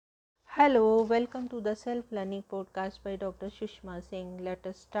Hello, welcome to the Self-Learning Podcast by Dr. Sushma Singh. Let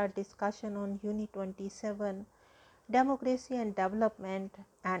us start discussion on Unit 27, Democracy and Development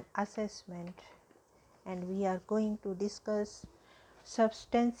and Assessment. And we are going to discuss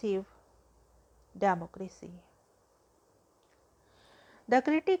substantive democracy. The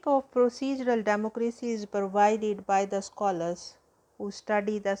critique of procedural democracy is provided by the scholars who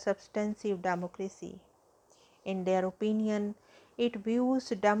study the substantive democracy. In their opinion, it views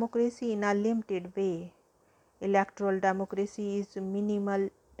democracy in a limited way. Electoral democracy is minimal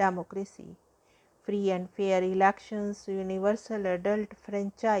democracy. Free and fair elections, universal adult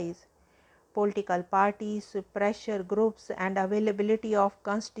franchise, political parties, pressure groups, and availability of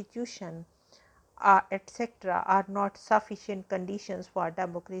constitution, etc., are not sufficient conditions for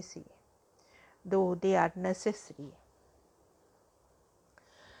democracy, though they are necessary.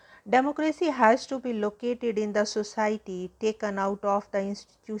 Democracy has to be located in the society, taken out of the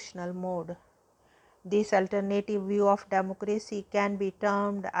institutional mode. This alternative view of democracy can be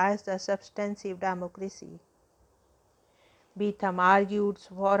termed as the substantive democracy. Beetham argued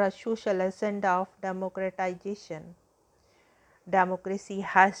for a social agenda of democratization. Democracy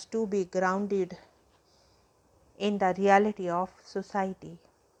has to be grounded in the reality of society,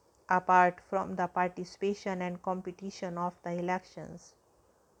 apart from the participation and competition of the elections.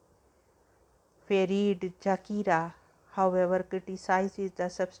 Fareed Jakira, however, criticizes the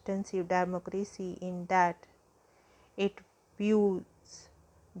substantive democracy in that it views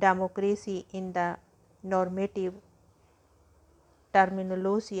democracy in the normative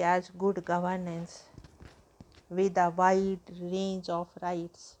terminology as good governance with a wide range of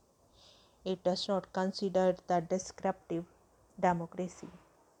rights. It does not consider the descriptive democracy.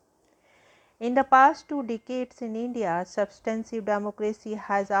 In the past 2 decades in India, substantive democracy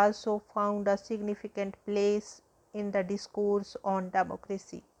has also found a significant place in the discourse on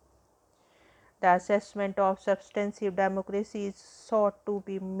democracy. The assessment of substantive democracy is sought to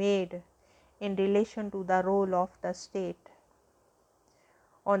be made in relation to the role of the state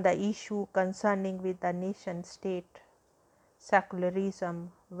on the issue concerning with the nation state,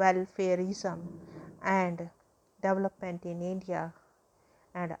 secularism, welfareism, and development in India,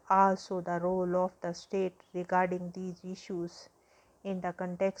 and also the role of the state regarding these issues in the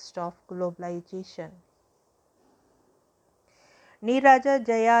context of globalization. Neeraja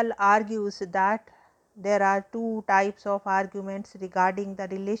Jayal argues that there are two types of arguments regarding the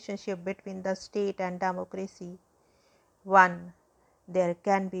relationship between the state and democracy. One, there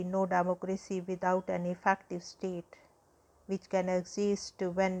can be no democracy without an effective state, which can exist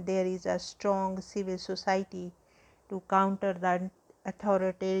when there is a strong civil society to counter the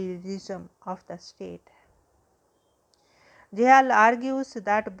authoritarianism of the state. Jayal argues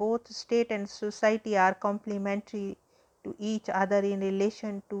that both state and society are complementary to each other in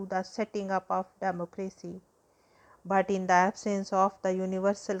relation to the setting up of democracy, but in the absence of the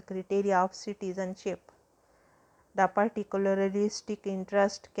universal criteria of citizenship, the particularistic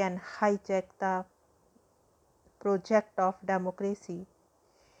interest can hijack the project of democracy.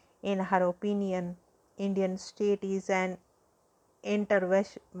 In her opinion, Indian state is an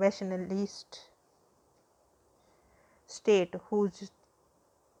interventionist state whose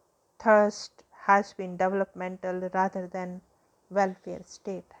thirst has been developmental rather than welfare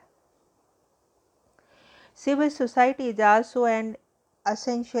state. Civil society is also an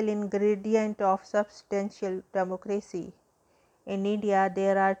essential ingredient of substantial democracy. In India,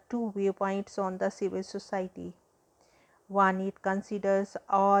 there are two viewpoints on the civil society. One, it considers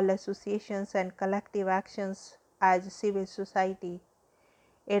all associations and collective actions as civil society,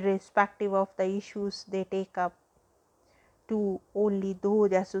 irrespective of the issues they take up. Two, only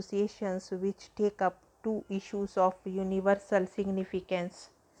those associations which take up two issues of universal significance,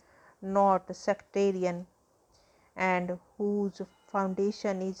 not sectarian, and whose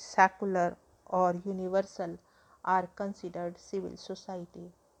foundation is secular or universal, are considered civil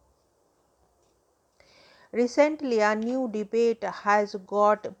society. Recently, a new debate has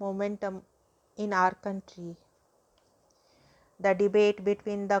got momentum in our country. The debate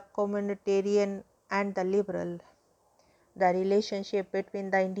between the communitarian and the liberal, the relationship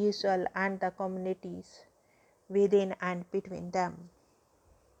between the individual and the communities, within and between them.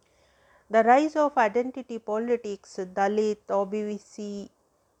 The rise of identity politics, Dalit, OBC,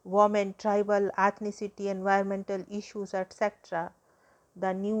 women, tribal, ethnicity, environmental issues, etc.,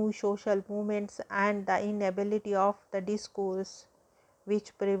 the new social movements, and the inability of the discourse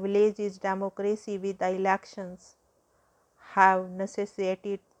which privileges democracy with the elections have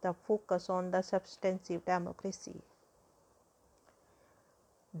necessitated the focus on the substantive democracy.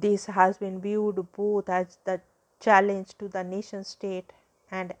 This has been viewed both as the challenge to the nation state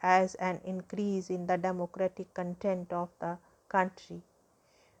and as an increase in the democratic content of the country,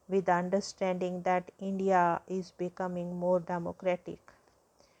 with the understanding that India is becoming more democratic,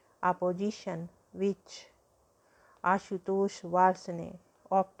 a position which Ashutosh Varsane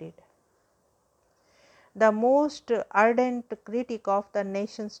opted. The most ardent critique of the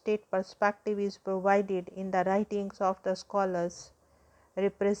nation-state perspective is provided in the writings of the scholars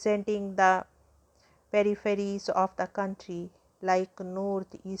representing the peripheries of the country like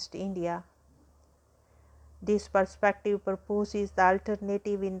Northeast India. This perspective proposes the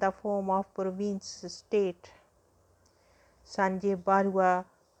alternative in the form of province-state. Sanjay Barua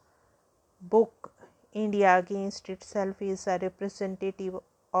book India Against Itself is a representative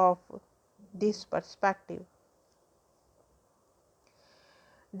of this perspective.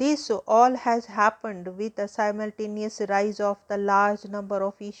 This all has happened with the simultaneous rise of the large number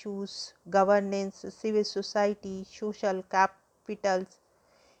of issues: governance, civil society, social capitals,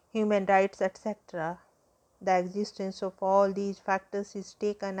 human rights, etc. The existence of all these factors is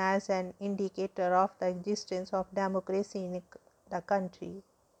taken as an indicator of the existence of democracy in the country.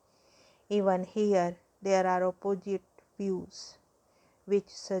 Even here, there are opposite views, which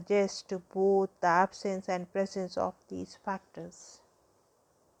suggest both the absence and presence of these factors.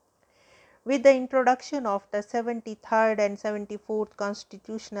 With the introduction of the 73rd and 74th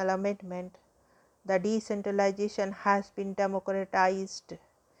Constitutional Amendment, the decentralization has been democratized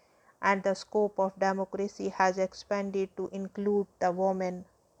and the scope of democracy has expanded to include the women,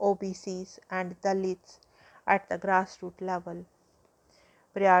 OBCs, and Dalits at the grassroots level.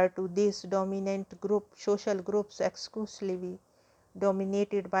 Prior to this, dominant social groups exclusively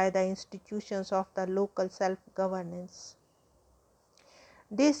dominated by the institutions of the local self-governance.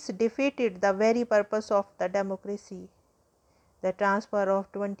 This defeated the very purpose of the democracy. The transfer of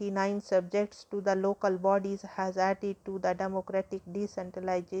 29 subjects to the local bodies has added to the democratic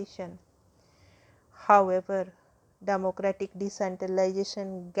decentralization. However, democratic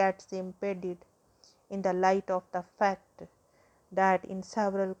decentralization gets impeded in the light of the fact that in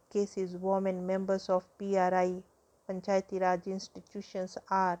several cases women members of PRI Panchayati Raj institutions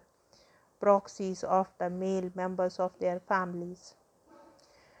are proxies of the male members of their families.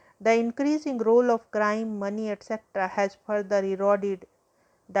 The increasing role of crime, money, etc. has further eroded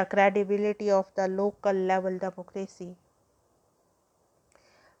the credibility of the local level democracy.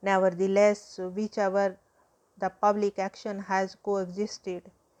 Nevertheless, whichever the public action has coexisted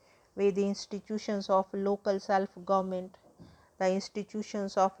with the institutions of local self-government, the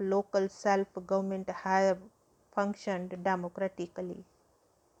institutions of local self-government have functioned democratically.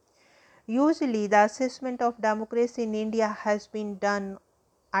 Usually, the assessment of democracy in India has been done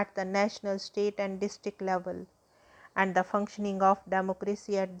at the national, state, and district level, and the functioning of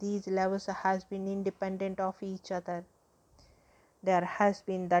democracy at these levels has been independent of each other. There has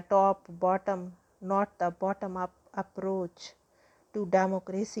been the top-bottom, not the bottom-up approach to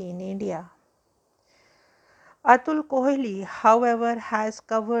democracy in India. Atul Kohli, however, has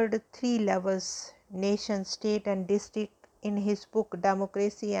covered three levels: nation, state, and district in his book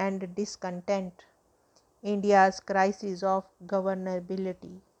Democracy and Discontent, India's Crisis of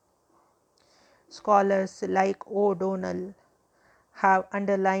Governability. Scholars like O'Donnell have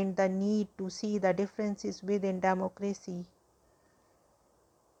underlined the need to see the differences within democracy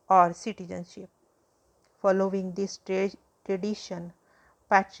or citizenship. Following this tradition,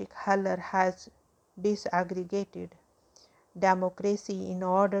 Patrick Heller has disaggregated democracy in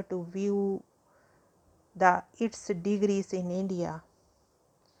order to view its degrees in India.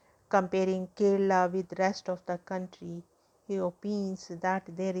 Comparing Kerala with rest of the country, he opines that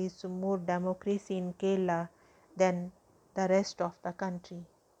there is more democracy in Kerala than the rest of the country.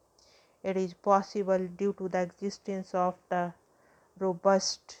 It is possible due to the existence of the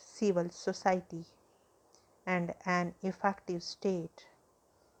robust civil society and an effective state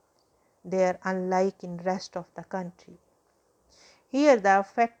there, unlike in rest of the country. Here the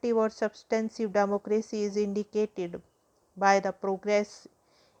effective or substantive democracy is indicated by the progress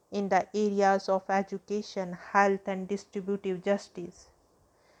in the areas of education, health, and distributive justice,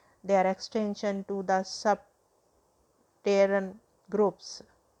 their extension to the subterranean groups.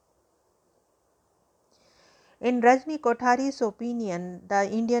 In Rajni Kothari's opinion, the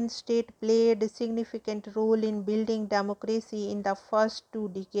Indian state played a significant role in building democracy in the first 2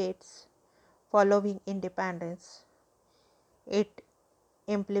 decades following independence. It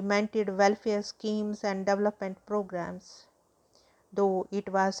implemented welfare schemes and development programs. Though it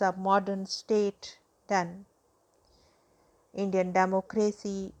was a modern state then, Indian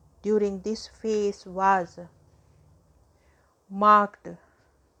democracy during this phase was marked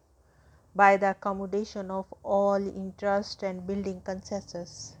by the accommodation of all interest and building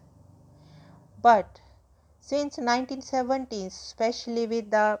consensus. But since 1970s, especially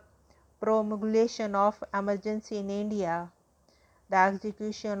with the promulgation of emergency in India, the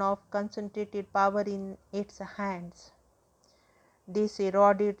execution of concentrated power in its hands, this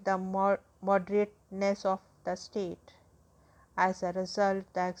eroded the moderateness of the state. As a result,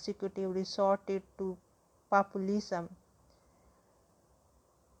 the executive resorted to populism,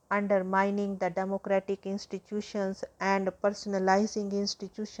 undermining the democratic institutions and personalizing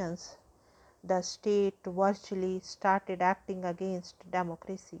institutions. The state virtually started acting against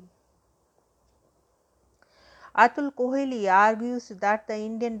democracy. Atul Kohli argues that the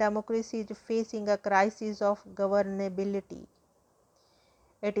Indian democracy is facing a crisis of governability.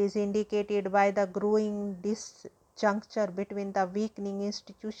 It is indicated by the growing disjuncture between the weakening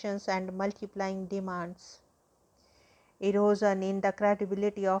institutions and multiplying demands, erosion in the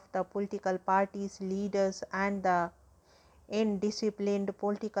credibility of the political parties' leaders, and the indisciplined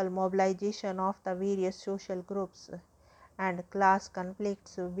political mobilization of the various social groups and class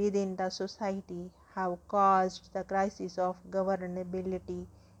conflicts within the society have caused the crisis of governability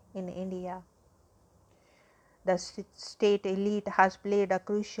in India. The state elite has played a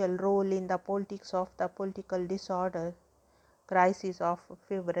crucial role in the politics of the political disorder, crisis of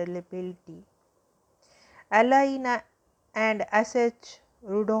favorability. Alain and S.H.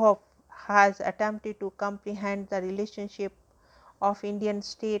 Rudolph has attempted to comprehend the relationship of Indian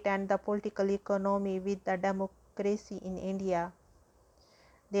state and the political economy with the democracy in India.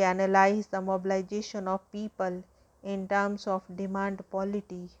 They analyze the mobilization of people in terms of demand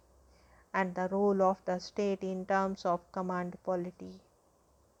polity and the role of the state in terms of command polity.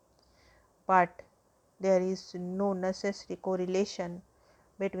 But there is no necessary correlation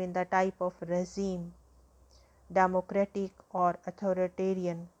between the type of regime, democratic or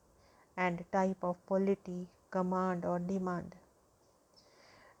authoritarian, and type of polity, command or demand.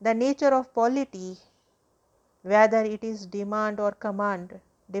 The nature of polity, whether it is demand or command,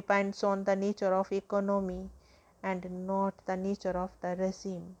 depends on the nature of economy and not the nature of the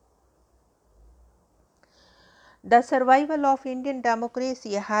regime. The survival of Indian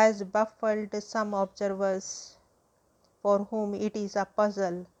democracy has baffled some observers, for whom it is a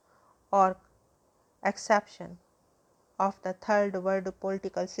puzzle or exception of the third world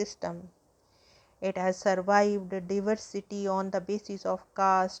political system. It has survived diversity on the basis of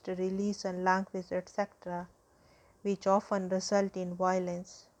caste, religion, language, etc., which often result in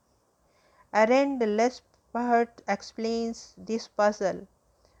violence. Arend Lespert explains this puzzle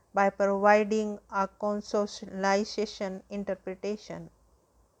by providing a consocialization interpretation.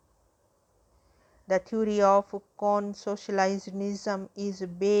 The theory of consocialization is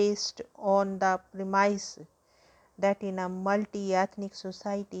based on the premise that in a multi-ethnic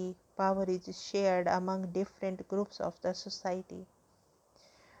society, power is shared among different groups of the society.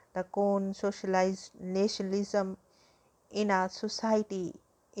 The consocialization in a society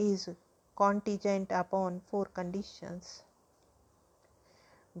is contingent upon four conditions: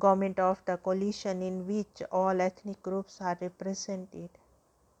 government of the coalition in which all ethnic groups are represented,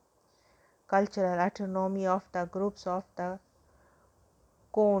 cultural autonomy of the groups of the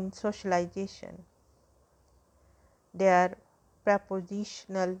consocialization, their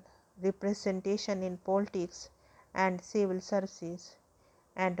proportional representation in politics and civil services,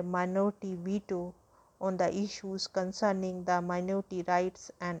 and minority veto on the issues concerning the minority rights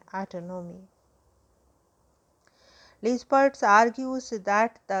and autonomy. Lisbeth argues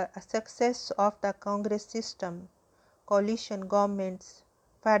that the success of the Congress system, coalition governments,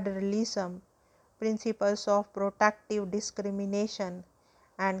 federalism, principles of protective discrimination,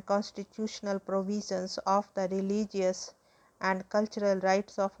 and constitutional provisions of the religious and cultural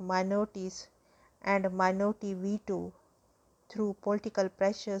rights of minorities and minority veto through political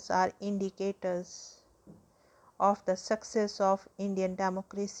pressures are indicators of the success of Indian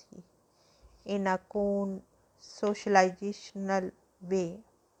democracy in a socializational way.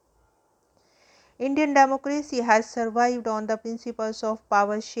 Indian democracy has survived on the principles of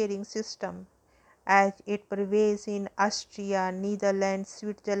power sharing system as it prevails in Austria, Netherlands,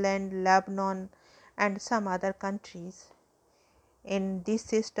 Switzerland, Lebanon, and some other countries. In this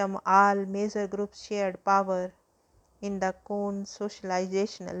system, all major groups shared power in the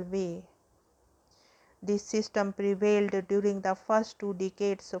socializational way. This system prevailed during the first 2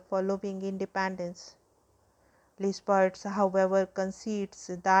 decades following independence. Lisbeth, however, concedes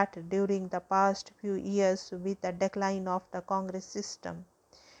that during the past few years, with the decline of the Congress system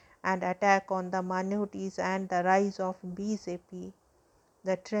and attack on the minorities and the rise of BJP,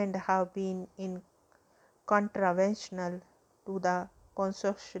 the trend have been in contraventional to the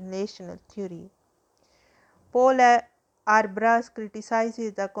consociational theory. Paul Arbras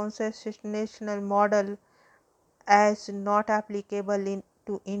criticizes the consociational model as not applicable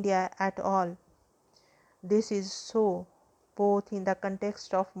to India at all. This is so both in the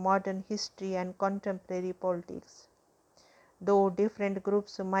context of modern history and contemporary politics. Though different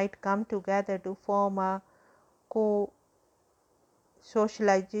groups might come together to form a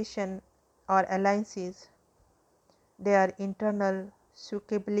co-socialization or alliances, their internal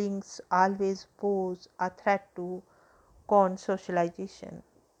squabblings always pose a threat to con-socialization.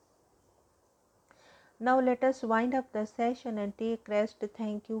 Now let us wind up the session and take rest.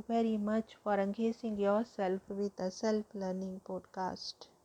 Thank you very much for engaging yourself with the Self Learning Podcast.